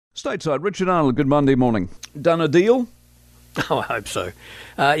Stateside, Richard Arnold, good Monday morning. Done a deal? Oh, I hope so.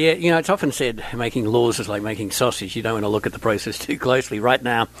 It's often said making laws is like making sausage. You don't want to look at the process too closely. Right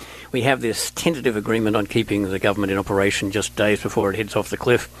now, we have this tentative agreement on keeping the government in operation just days before it heads off the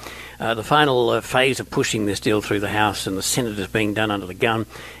cliff. The final phase of pushing this deal through the House and the Senate is being done under the gun.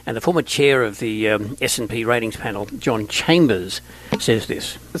 And the former chair of the S&P ratings panel, John Chambers, says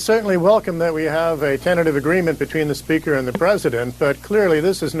this. It's certainly welcome that we have a tentative agreement between the Speaker and the President, but clearly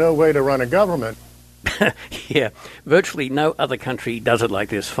this is no way to run a government. Yeah, virtually no other country does it like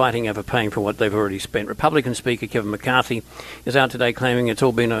this, fighting over paying for what they've already spent. Republican Speaker Kevin McCarthy is out today claiming it's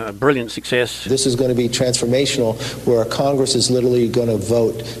all been a brilliant success. This is going to be transformational, where Congress is literally going to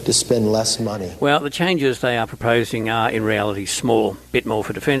vote to spend less money. Well, the changes they are proposing are in reality small. Bit more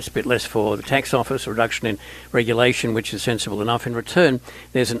for defence, bit less for the tax office, a reduction in regulation, which is sensible enough. In return,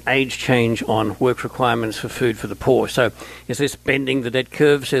 there's an age change on work requirements for food for the poor. So is this bending the debt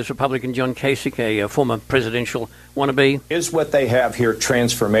curve, says Republican John Kasich, a former presidential wannabe? Is what they have here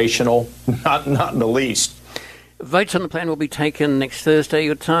transformational? Not in the least. Votes on the plan will be taken next Thursday,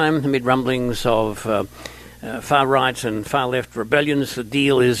 your time, amid rumblings of far-right and far-left rebellions. The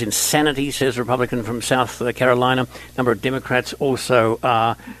deal is insanity, says a Republican from South Carolina. A number of Democrats also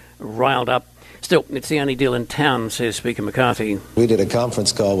are riled up. Still, it's the only deal in town, says Speaker McCarthy. We did a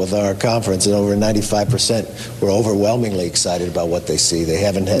conference call with our conference, and over 95% were overwhelmingly excited about what they see. They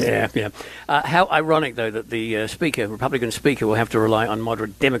haven't had... Yeah. How ironic, though, that the Republican Speaker will have to rely on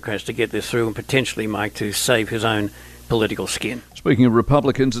moderate Democrats to get this through and potentially, Mike, to save his own political skin. Speaking of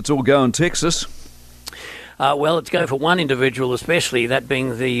Republicans, it's all go in Texas. Well, let's go for one individual especially, that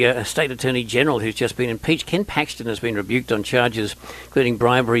being the State Attorney General who's just been impeached. Ken Paxton has been rebuked on charges including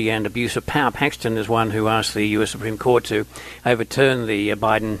bribery and abuse of power. Paxton is one who asked the US Supreme Court to overturn the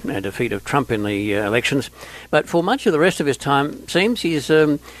Biden defeat of Trump in the elections. But for much of the rest of his time, it seems he's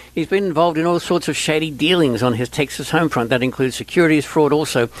been involved in all sorts of shady dealings on his Texas home front. That includes securities fraud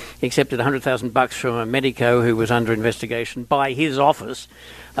also. He accepted $100,000 from a medico who was under investigation by his office.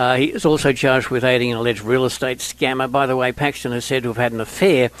 He is also charged with aiding an alleged real estate scammer. By the way, Paxton is said to have had an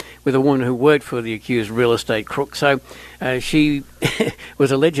affair with a woman who worked for the accused real estate crook. So she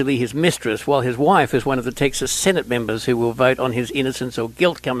was allegedly his mistress, while his wife is one of the Texas Senate members who will vote on his innocence or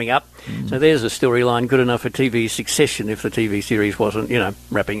guilt coming up. So there's a storyline good enough for TV Succession if the TV series wasn't,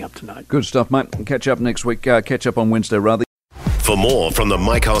 wrapping up tonight. Good stuff, mate. Catch up next week. Catch up on Wednesday, rather. For more from the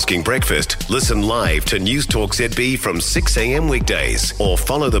Mike Hosking Breakfast, listen live to News Talk ZB from 6 a.m. weekdays or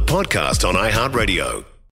follow the podcast on iHeartRadio.